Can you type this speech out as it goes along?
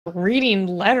reading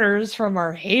letters from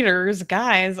our haters,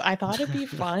 guys, I thought it'd be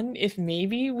fun if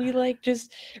maybe we like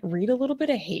just read a little bit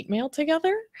of hate mail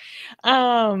together.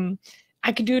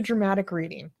 I could do a dramatic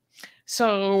reading.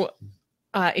 So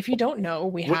if you don't know,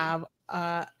 we have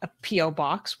a PO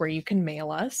box where you can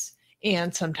mail us,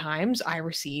 and sometimes I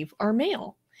receive our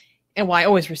mail. And well, I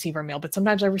always receive our mail, but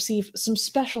sometimes I receive some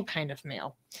special kind of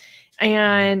mail.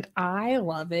 And I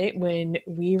love it when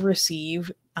we receive,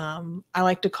 I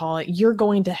like to call it, "You're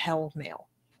going to hell" mail.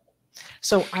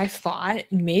 So I thought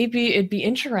maybe it'd be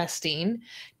interesting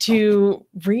to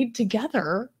read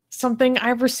together something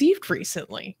I've received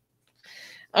recently.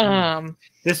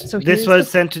 This was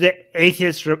sent to the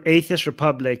Atheist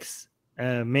Republic's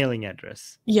mailing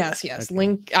address. Yes. Okay.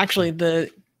 Link. Actually, the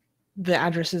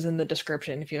address is in the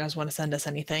description if you guys want to send us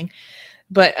anything.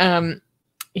 But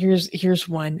here's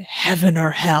one: "Heaven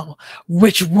or hell,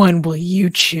 which one will you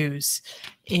choose?"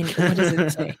 And what does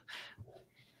it say?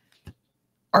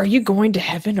 "Are you going to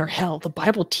heaven or hell? The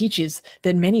Bible teaches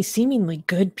that many seemingly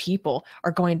good people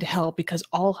are going to hell because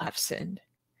all have sinned."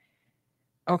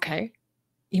 Okay.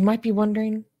 You might be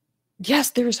wondering,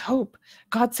 yes, there's hope.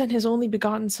 God sent his only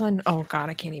begotten son. Oh God,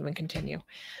 I can't even continue.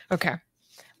 Okay.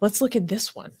 Let's look at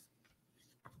this one.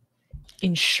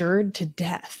 "Insured to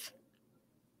death."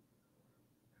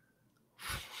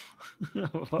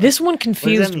 This one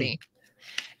confused me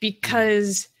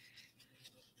because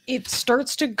it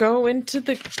starts to go into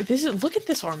look at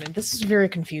this, Armin. This is very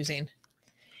confusing.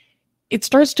 It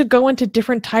starts to go into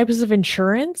different types of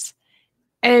insurance,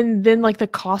 and then like the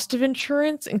cost of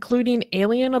insurance, including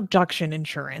alien abduction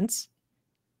insurance,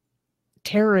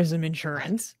 terrorism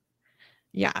insurance.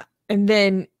 Yeah. And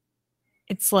then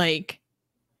it's like,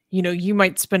 you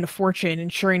might spend a fortune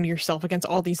insuring yourself against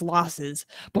all these losses,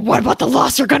 but what about the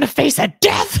loss you're going to face at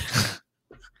death?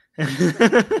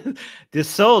 The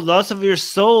soul, loss of your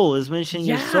soul is mentioning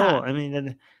your soul. I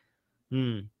mean,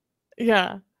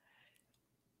 Yeah.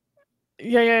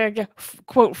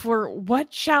 Quote, "For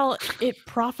what shall it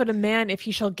profit a man if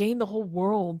he shall gain the whole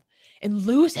world and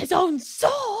lose his own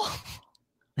soul?"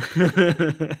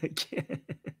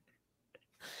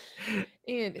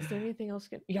 And is there anything else?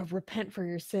 "Repent for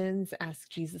your sins, ask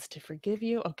Jesus to forgive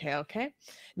you." Okay.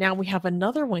 Now we have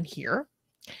another one here,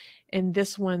 and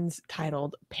this one's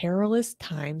titled "Perilous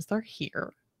Times Are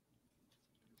Here."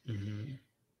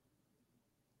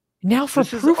 Now for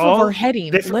proof of our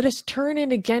heading, let us turn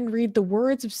and again read the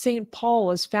words of St.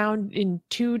 Paul as found in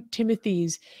 2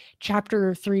 Timothy's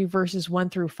chapter 3, verses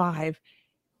 1-5.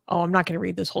 Oh, I'm not going to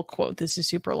read this whole quote. This is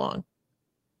super long.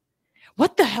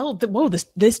 What the hell? Whoa,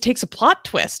 this takes a plot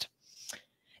twist.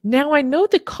 "Now I know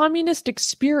the communistic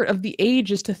spirit of the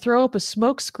age is to throw up a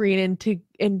smokescreen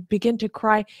and begin to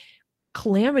cry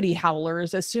calamity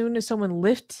howlers as soon as someone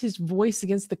lifts his voice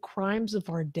against the crimes of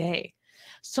our day.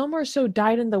 Some are so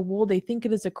dyed in the wool they think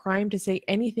it is a crime to say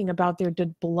anything about their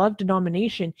beloved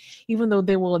denomination, even though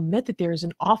they will admit that there is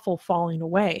an awful falling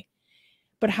away.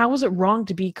 But how is it wrong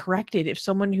to be corrected if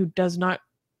someone who does not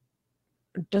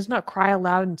cry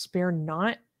aloud and spare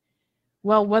not?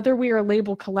 Well, whether we are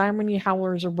labeled calamity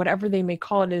howlers or whatever they may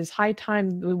call it, it is high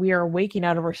time that we are waking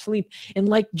out of our sleep and,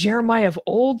 like Jeremiah of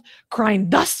old, crying,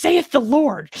 'Thus saith the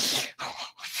Lord.'"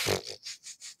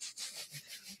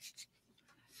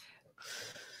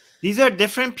 These are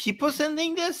different people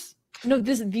sending this? No,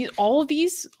 all of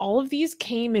these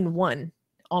came in one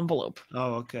envelope.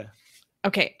 Oh, okay.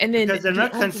 Okay, and then because they're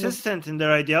not consistent in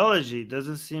their ideology. It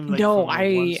doesn't seem like no.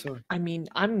 I mean,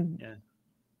 I'm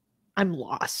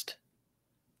lost.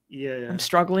 Yeah. I'm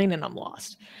struggling and I'm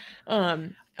lost.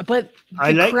 But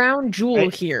the crown jewel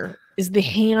here is the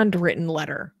handwritten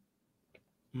letter.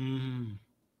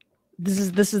 This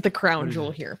is the crown jewel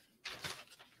here.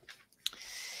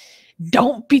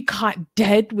 "Don't be caught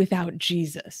dead without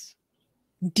Jesus.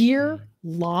 Dear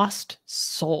lost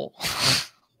soul."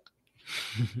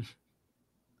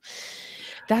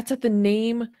 That's at the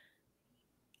name.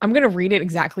 I'm going to read it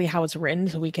exactly how it's written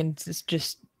so we can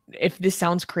just if this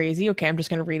sounds crazy, okay, I'm just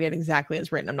going to read it exactly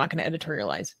as written. I'm not going to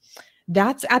editorialize.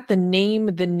 "That's at the name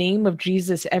of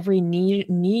Jesus, every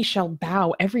knee shall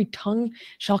bow, every tongue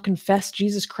shall confess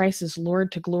Jesus Christ is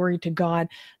Lord, to glory to God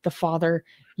the Father.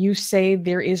 You say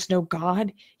there is no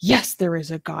God? Yes, there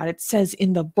is a God. It says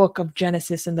in the book of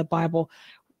Genesis in the Bible.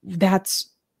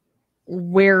 That's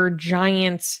where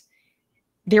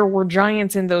there were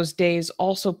giants in those days.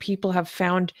 Also, people have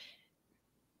found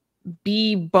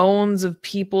bones of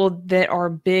people that are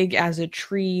big as a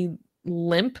tree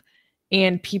limp,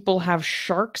 and people have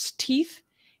shark's teeth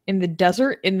in the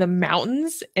desert, in the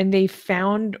mountains, and they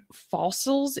found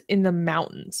fossils in the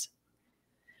mountains."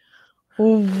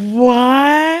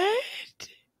 What?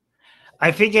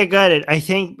 I think I got it. I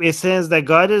think it says that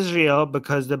God is real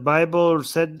because the Bible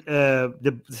said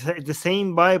the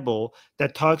same Bible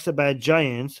that talks about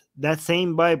giants, that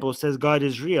same Bible says God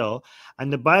is real,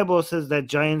 and the Bible says that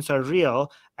giants are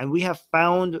real, and we have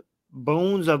found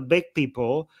bones of big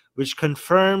people, which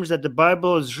confirms that the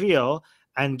Bible is real.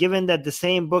 And given that the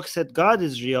same book said God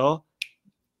is real,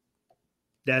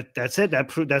 that's it.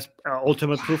 That's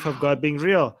ultimate proof of God being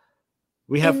real.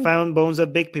 We have found bones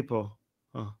of big people.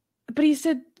 Oh. But he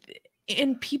said,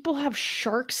 and people have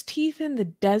shark's teeth in the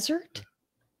desert?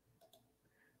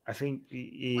 I think... What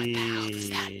the hell does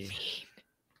that mean?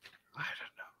 I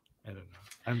don't know.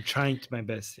 I'm trying my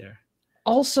best here.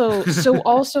 Also,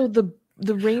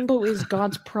 the rainbow is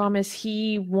God's promise.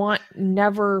 He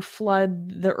never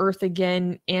flood the earth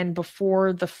again, and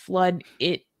before the flood,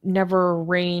 it never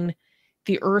rained.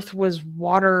 The earth was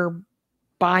water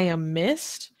by a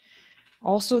mist.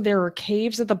 Also, there were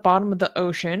caves at the bottom of the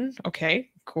ocean. Okay,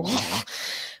 cool.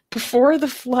 Before the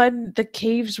flood, the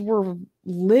caves were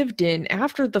lived in.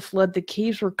 After the flood, the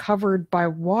caves were covered by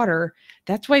water.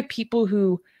 That's why people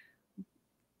who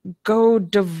go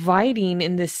dividing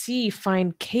in the sea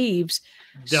find caves.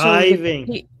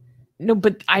 Diving. No,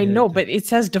 but I know, but it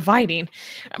says dividing.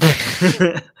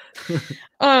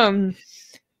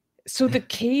 So the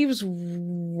caves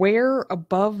were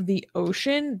above the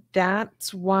ocean.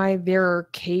 That's why there are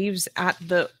caves at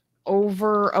the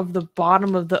over of the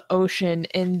bottom of the ocean.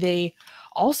 And they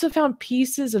also found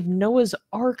pieces of Noah's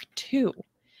Ark too.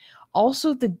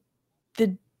 Also, the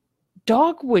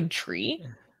dogwood tree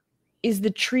is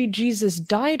the tree Jesus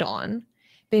died on.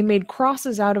 They made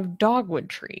crosses out of dogwood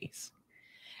trees.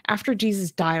 After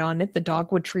Jesus died on it, the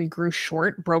dogwood tree grew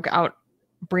short, broke out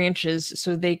branches,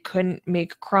 so they couldn't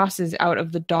make crosses out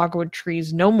of the dogwood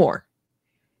trees no more.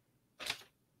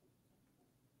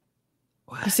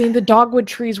 What? He's saying the dogwood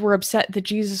trees were upset that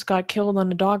Jesus got killed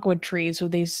on a dogwood tree, so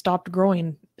they stopped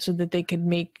growing so that they could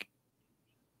make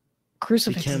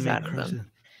crucifixes out of them.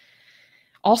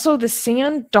 Also, the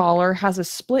sand dollar has a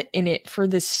split in it for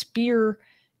the spear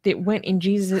that went in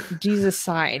Jesus'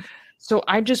 side. So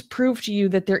I just proved to you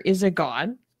that there is a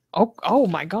God. Oh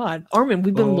my God. Armin,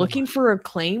 we've been looking for a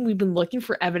claim. We've been looking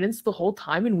for evidence the whole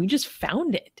time, and we just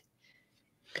found it.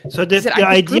 So the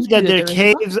idea that there are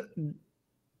caves,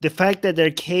 the fact that there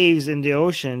are caves in the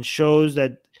ocean shows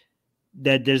that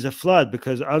there's a flood,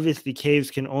 because obviously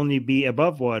caves can only be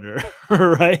above water,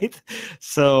 right?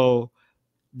 So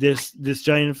this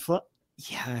giant flood.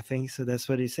 Yeah, I think so. That's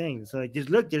what he's saying. So like,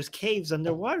 look, there's caves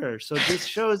underwater. So this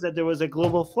shows that there was a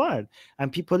global flood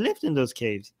and people lived in those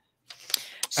caves.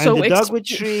 So and the dogwood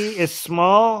tree is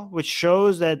small, which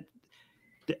shows that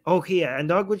and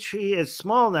dogwood tree is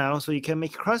small now, so you can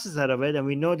make crosses out of it. And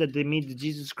we know that they made the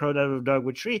Jesus crowd out of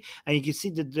dogwood tree. And you can see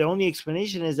that the only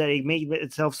explanation is that it made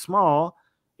itself small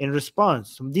in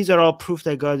response. So these are all proof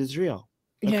that God is real.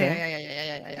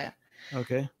 Okay? Yeah.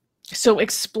 Okay. So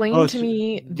explain to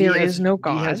me there is no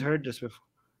God. He has heard this before.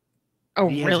 Oh,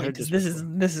 really? Because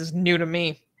this is new to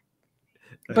me.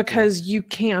 Okay. Because you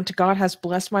can't. God has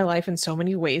blessed my life in so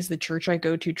many ways. The church I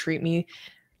go to treat me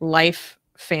life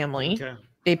family. Okay.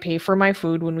 They pay for my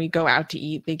food when we go out to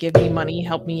eat. They give me money,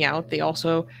 help me out. They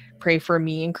also pray for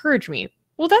me, encourage me.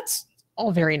 Well, that's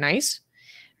all very nice.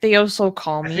 They also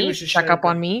call me, check up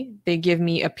on me. They give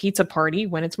me a pizza party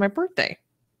when it's my birthday.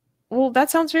 Well,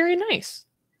 that sounds very nice.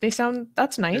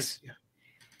 That's nice.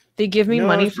 They give me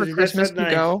money for Christmas to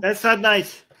go. That's not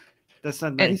nice. That's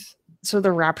not nice. So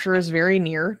the rapture is very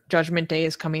near. Judgment Day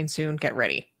is coming soon. Get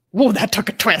ready. Whoa, that took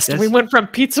a twist. We went from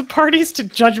pizza parties to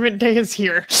Judgment Day is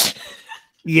here.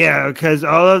 Yeah, because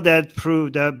all of that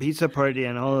proved that pizza party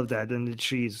and all of that and the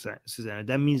trees, Susanna.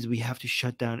 That means we have to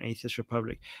shut down Atheist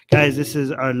Republic. Guys, this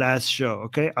is our last show,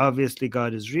 okay? Obviously,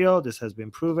 God is real. This has been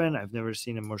proven. I've never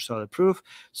seen a more solid proof.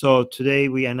 So today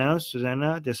we announced,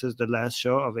 Susanna, this is the last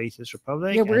show of Atheist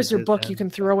Republic. Yeah, where's your book? You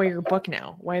can throw away your book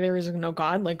now. Why there is no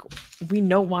God? Like, we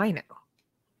know why now.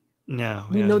 No.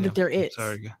 We know that there is.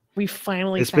 Sorry. We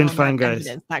finally found been fun, guys.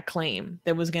 Evidence, that claim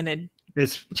that was going to...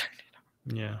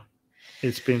 Yeah.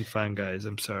 It's been fun, guys.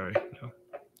 I'm sorry. No.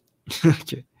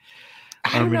 Okay.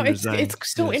 I don't know. It's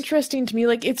so interesting to me.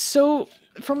 Like, it's so,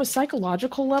 from a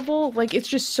psychological level, like, it's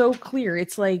just so clear.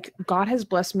 It's like, God has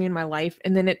blessed me in my life.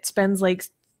 And then it spends like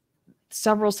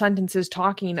several sentences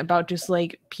talking about just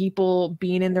like people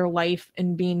being in their life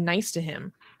and being nice to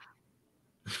him.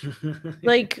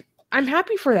 Like, I'm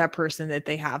happy for that person that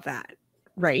they have that.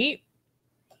 Right.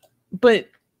 But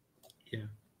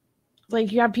like,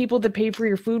 you have people that pay for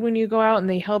your food when you go out and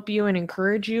they help you and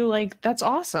encourage you. Like, that's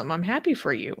awesome. I'm happy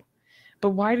for you. But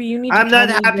why do you need I'm not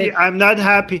happy. I'm not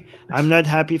happy. I'm not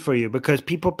happy for you because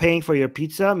people paying for your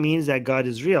pizza means that God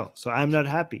is real. So I'm not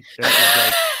happy.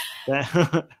 Like,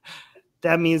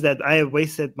 that means that I have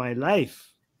wasted my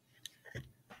life.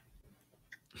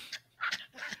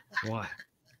 Why?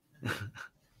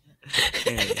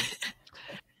 Anyway,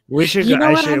 we should. You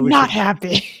know what? I'm not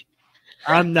happy.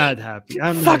 I'm not happy.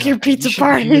 Fuck your pizza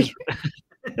party.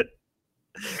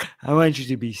 I want you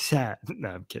to be sad. No,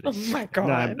 I'm kidding. Oh my God.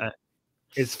 No, I'm not.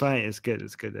 It's fine. It's good.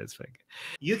 It's good. That's fine.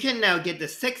 You can now get the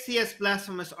sexiest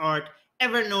blasphemous art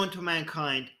ever known to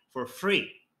mankind for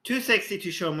free. Too sexy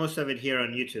to show most of it here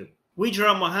on YouTube. We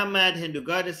draw Muhammad, Hindu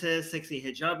goddesses, sexy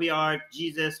hijabi art,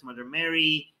 Jesus, Mother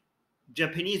Mary,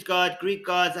 Japanese god, Greek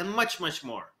gods, and much, much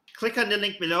more. Click on the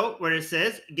link below where it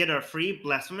says get our free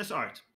blasphemous art.